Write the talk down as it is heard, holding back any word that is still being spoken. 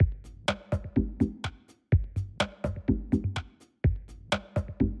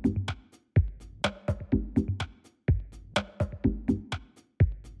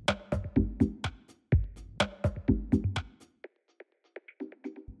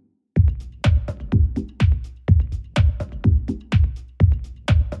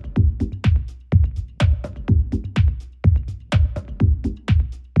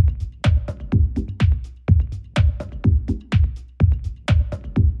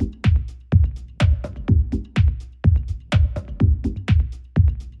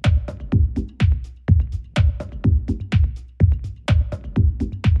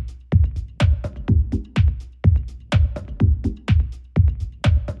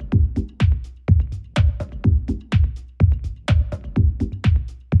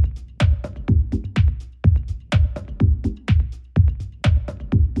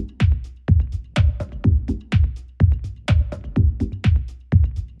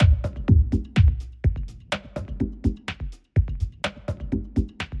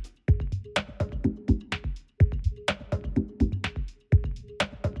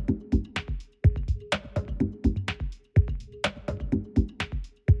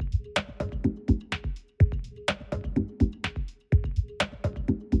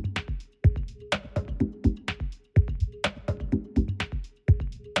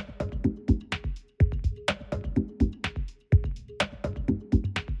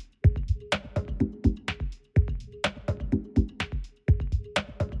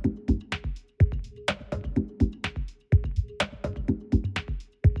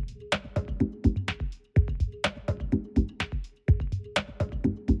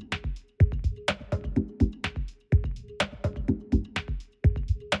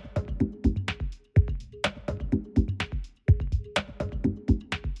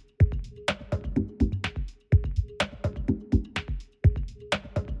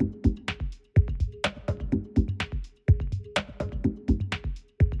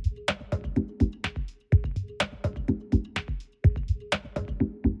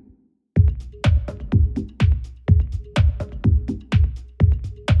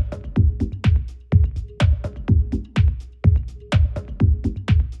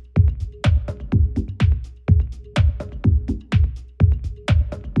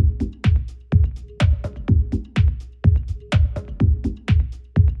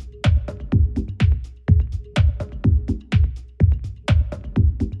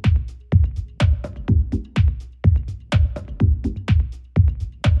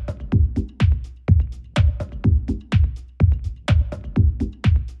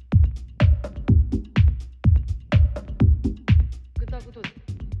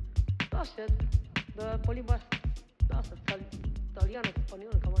Așa, dar pe limba asta, italiană,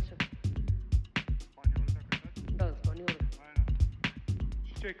 spaniolă, cam așa. Spaniolă te-a cântat? Da, spaniolă.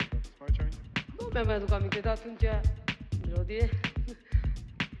 Și ce ai cântat? Îți faci aminte? Nu mi-am mai aduc aminte, dar atunci melodie.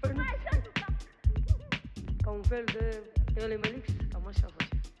 Păi nu. Ca un fel de Elemelix, cam așa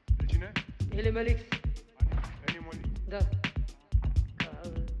face. De cine? Elemelix. Animal. Da. Ca,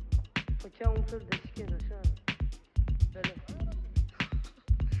 făcea un fel de skin, așa. Vele.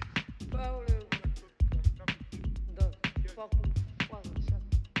 Aoleu. Da, fac un fază, așa.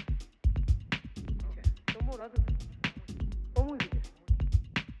 Să mor atât. O muzică.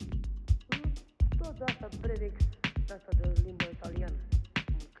 Tot asta, predex.